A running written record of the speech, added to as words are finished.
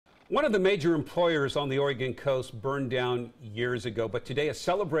One of the major employers on the Oregon coast burned down years ago, but today a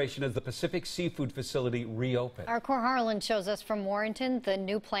celebration as the Pacific Seafood facility reopened. Our Cor Harlan shows us from Warrenton, the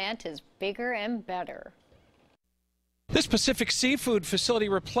new plant is bigger and better. This Pacific Seafood facility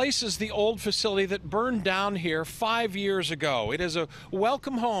replaces the old facility that burned down here 5 years ago. It is a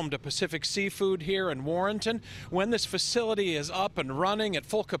welcome home to Pacific Seafood here in Warrenton. When this facility is up and running at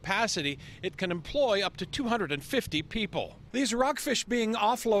full capacity, it can employ up to 250 people. These rockfish being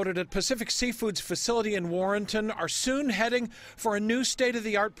offloaded at Pacific Seafood's facility in Warrenton are soon heading for a new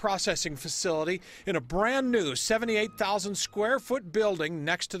state-of-the-art processing facility in a brand new 78,000 square foot building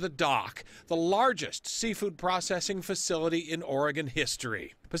next to the dock, the largest seafood processing facility in Oregon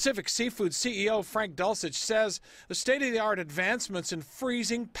history. Pacific Seafood CEO Frank Dulcich says the state-of-the-art advancements in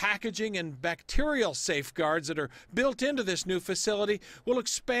freezing, packaging, and bacterial safeguards that are built into this new facility will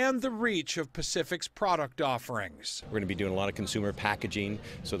expand the reach of Pacific's product offerings. We're going to be doing a lot of consumer packaging,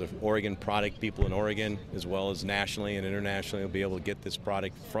 so the Oregon product people in Oregon, as well as nationally and internationally, will be able to get this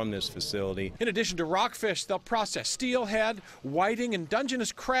product from this facility. In addition to rockfish, they'll process steelhead, whiting, and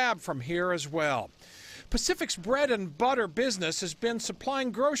Dungeness crab from here as well. Pacific's bread and butter business has been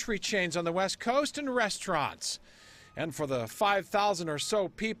supplying grocery chains on the West Coast and restaurants. And for the 5,000 or so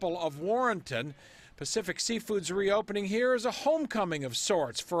people of Warrenton, Pacific Seafood's reopening here is a homecoming of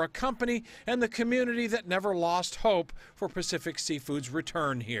sorts for a company and the community that never lost hope for Pacific Seafood's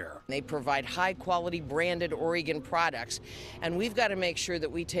return here. They provide high-quality branded Oregon products, and we've got to make sure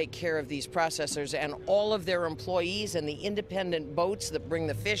that we take care of these processors and all of their employees and the independent boats that bring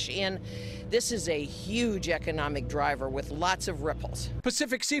the fish in. This is a huge economic driver with lots of ripples.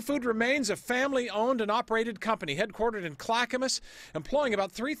 Pacific Seafood remains a family-owned and operated company headquartered in Clackamas, employing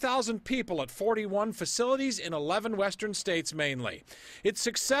about 3,000 people at 41 facilities in 11 western states mainly. Its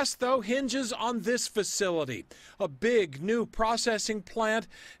success, though, hinges on this facility, a big new processing plant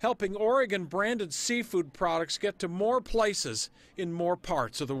helping Oregon-branded seafood products get to more places in more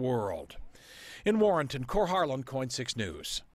parts of the world. In Warrenton, Cor Harlan, KOIN 6 News.